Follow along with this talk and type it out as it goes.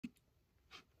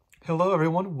Hello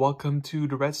everyone, welcome to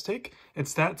Durrett's Take.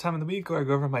 It's that time of the week where I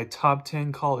go over my top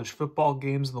 10 college football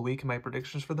games of the week and my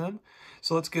predictions for them.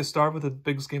 So let's get started with the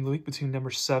biggest game of the week between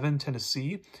number 7,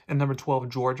 Tennessee, and number 12,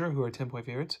 Georgia, who are 10-point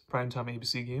favorites, primetime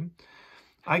ABC game.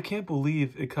 I can't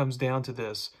believe it comes down to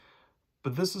this,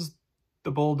 but this is the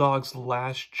Bulldogs'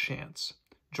 last chance.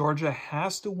 Georgia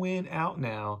has to win out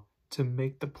now to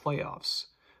make the playoffs.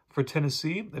 For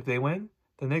Tennessee, if they win,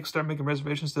 then they can start making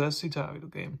reservations to the SEC title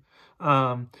game.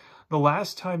 The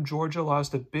last time Georgia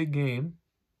lost a big game,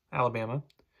 Alabama,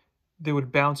 they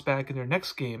would bounce back in their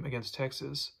next game against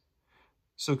Texas.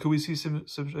 So could we see some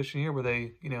situation here where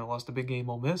they, lost a big game,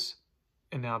 Ole Miss,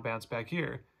 and now bounce back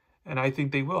here? And I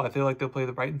think they will. I feel like they'll play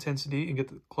the right intensity and get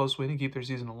the close win and keep their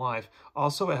season alive.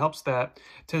 Also, it helps that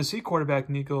Tennessee quarterback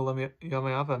Nico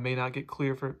Yamaiava may not get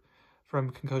clear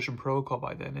from concussion protocol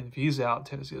by then. And if he's out,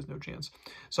 Tennessee has no chance.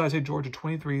 So I say Georgia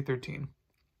 23-13.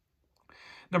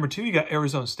 Number 2, you got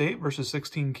Arizona State versus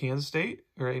 16 Kansas State,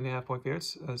 or 8.5-point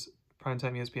favorites, as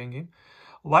primetime ESPN game.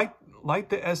 Like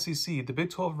the SEC, the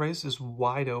Big 12 race is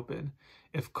wide open.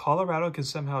 If Colorado can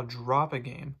somehow drop a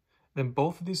game, then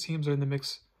both of these teams are in the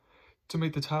mix to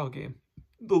make the title game.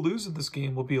 The loser of this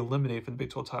game will be eliminated from the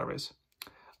Big 12 title race.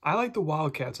 I like the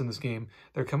Wildcats in this game.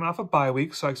 They're coming off a bye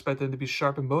week, so I expect them to be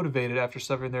sharp and motivated after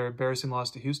suffering their embarrassing loss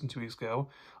to Houston 2 weeks ago.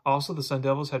 Also, the Sun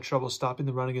Devils had trouble stopping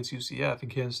the run against UCF, and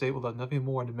Kansas State will have nothing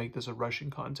more to make this a rushing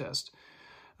contest.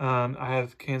 I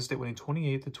have Kansas State winning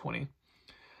 28-20.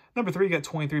 Number 3, you got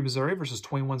 23 Missouri versus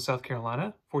 21 South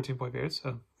Carolina, 14-point favorites,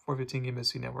 4:15 game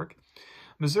SC Network.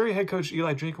 Missouri head coach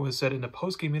Eli Drinkwitz said in a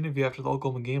post-game interview after the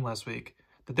Oklahoma game last week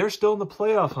that they're still in the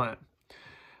playoff hunt.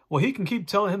 Well, he can keep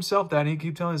telling himself that, and he can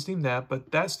keep telling his team that,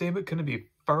 but that statement couldn't be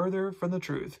further from the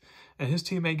truth, and his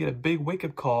team may get a big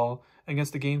wake-up call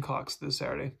against the Gamecocks this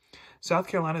Saturday. South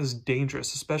Carolina is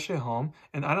dangerous, especially at home,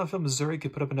 and I don't feel Missouri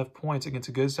could put up enough points against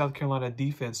a good South Carolina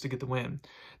defense to get the win.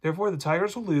 Therefore, the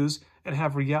Tigers will lose and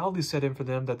have reality set in for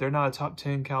them that they're not a top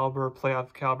 10 caliber,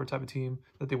 playoff caliber type of team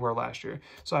that they were last year.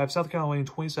 So I have South Carolina winning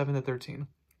 27-13.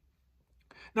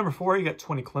 Number 4, you got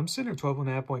 20 Clemson, or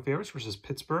 12.5-point favorites versus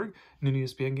Pittsburgh, noon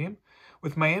ESPN game.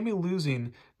 With Miami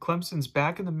losing, Clemson's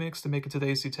back in the mix to make it to the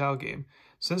AC title game.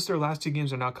 Since their last 2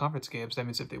 games are now conference games, that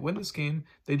means if they win this game,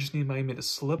 they just need Miami to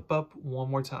slip up one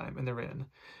more time, and they're in.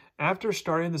 After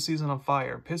starting the season on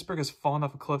fire, Pittsburgh has fallen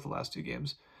off a cliff the last 2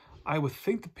 games. I would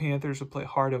think the Panthers would play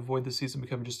hard to avoid the season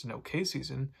becoming just an okay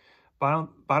season, but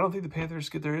I don't think the Panthers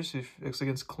get their issue fixed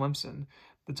against Clemson.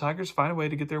 The Tigers find a way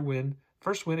to get their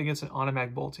first win against an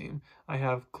automatic bowl team. I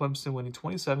have Clemson winning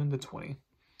 27-20.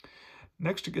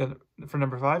 Next, again, for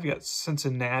number 5, you got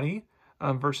Cincinnati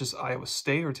versus Iowa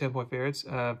State, or 10-point favorites,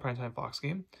 primetime Fox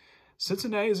game.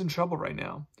 Cincinnati is in trouble right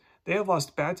now. They have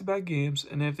lost back-to-back games,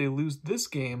 and if they lose this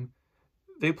game,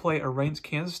 they play a ranked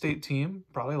Kansas State team,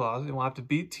 probably lost, and will have to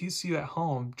beat TCU at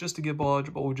home just to get bowl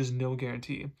eligible, which is no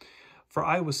guarantee. For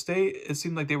Iowa State, it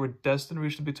seemed like they were destined to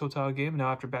reach the Big 12 title game.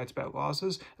 Now, after back-to-back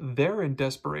losses, they're in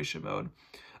desperation mode.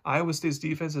 Iowa State's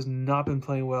defense has not been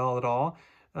playing well at all,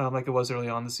 like it was early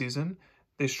on in the season.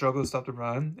 They struggled to stop the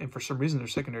run, and for some reason, their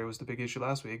secondary was the big issue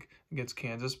last week against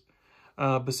Kansas.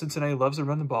 But Cincinnati loves to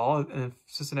run the ball, and if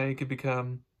Cincinnati could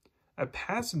become a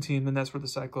passing team, then that's where the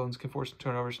Cyclones can force some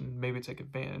turnovers and maybe take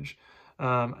advantage.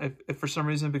 If for some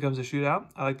reason it becomes a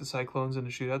shootout, I like the Cyclones in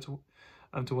the shootout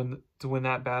to win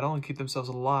that battle and keep themselves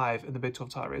alive in the Big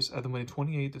 12 title race. I have them winning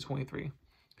 28-23.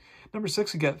 Number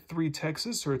 6, you got 3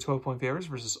 Texas, who are 12-point favorites,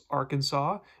 versus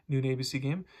Arkansas, noon ABC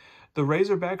game. The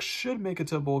Razorbacks should make it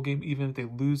to a bowl game even if they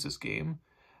lose this game.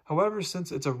 However,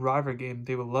 since it's a rivalry game,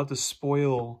 they would love to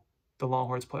spoil the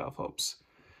Longhorns' playoff hopes,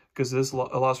 because a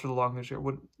loss for the Longhorns here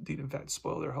would indeed, in fact,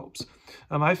 spoil their hopes.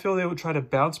 I feel they would try to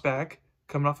bounce back,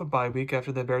 coming off a bye week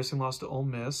after the embarrassing loss to Ole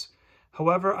Miss.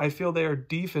 However, I feel their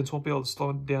defense won't be able to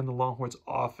slow down the Longhorns'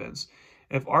 offense.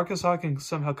 If Arkansas can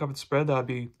somehow cover the spread, that would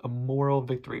be a moral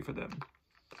victory for them.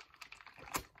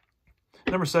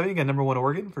 Number 7, you got number 1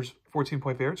 Oregon for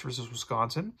 14-point favorites versus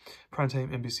Wisconsin,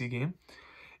 primetime NBC game.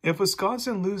 If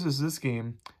Wisconsin loses this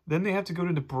game, then they have to go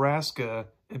to Nebraska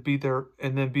and beat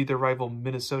their rival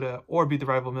Minnesota, or beat the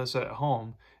rival Minnesota at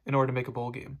home in order to make a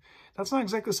bowl game. That's not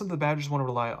exactly something the Badgers want to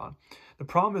rely on. The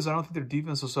problem is I don't think their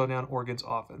defense will slow down Oregon's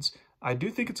offense. I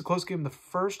do think it's a close game in the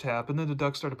first half, and then the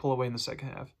Ducks start to pull away in the second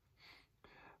half.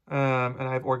 And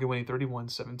I have Oregon winning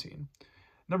 31-17.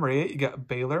 Number 8, you got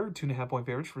Baylor, 2.5-point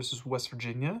favorites versus West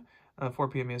Virginia, 4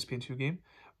 p.m. ESPN2 game.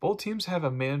 Both teams have a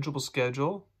manageable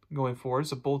schedule going forward,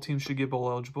 so both teams should get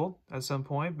bowl eligible at some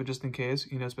point, but just in case,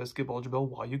 it's best to get bowl eligible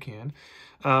while you can.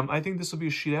 I think this will be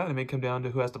a shootout, and it may come down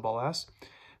to who has the ball last.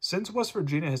 Since West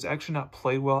Virginia has actually not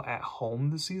played well at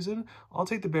home this season, I'll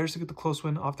take the Bears to get the close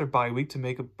win off their bye week to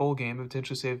make a bowl game and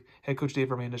potentially save head coach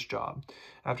Dave Aranda's job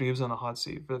after he was on the hot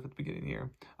seat for the beginning of the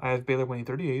year. I have Baylor winning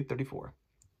 38-34.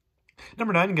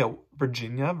 Number 9, you got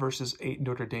Virginia versus 8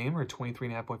 Notre Dame, or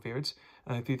 23.5-point favorites,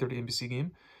 3:30 NBC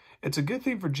game. It's a good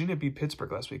thing Virginia beat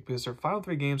Pittsburgh last week because their final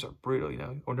 3 games are brutal.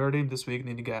 Or Notre Dame this week, and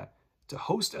then you got to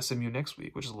host SMU next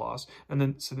week, which is a loss, and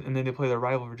then they play their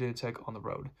rival Virginia Tech on the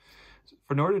road.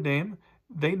 For Notre Dame,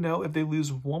 they know if they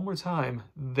lose one more time,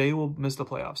 they will miss the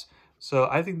playoffs. So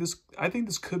I think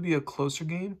this could be a closer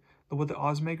game than what the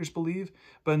odds makers believe.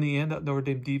 But in the end, that Notre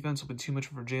Dame defense will be too much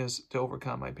for Virginia to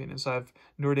overcome, in my opinion. So I have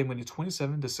Notre Dame winning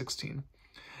 27-16.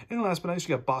 And last but not least,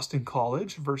 you got Boston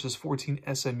College versus 14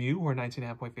 SMU, who are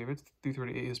 19.5-point favorites,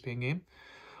 3:30 ESPN game.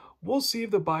 We'll see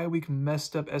if the bye week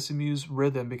messed up SMU's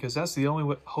rhythm, because that's the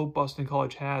only hope Boston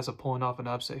College has of pulling off an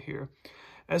upset here.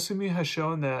 SMU has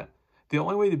shown that the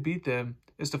only way to beat them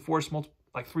is to force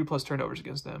 3+ turnovers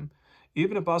against them.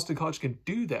 Even if Boston College can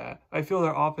do that, I feel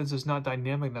their offense is not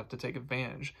dynamic enough to take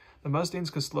advantage. The Mustangs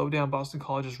can slow down Boston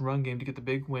College's run game to get the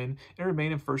big win and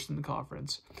remain in first in the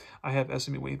conference. I have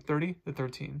SMU winning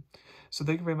 30-13. So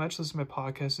thank you very much. Listen to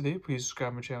my podcast today. Please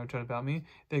subscribe to my channel and turn about me.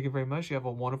 Thank you very much. You have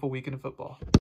a wonderful weekend of football.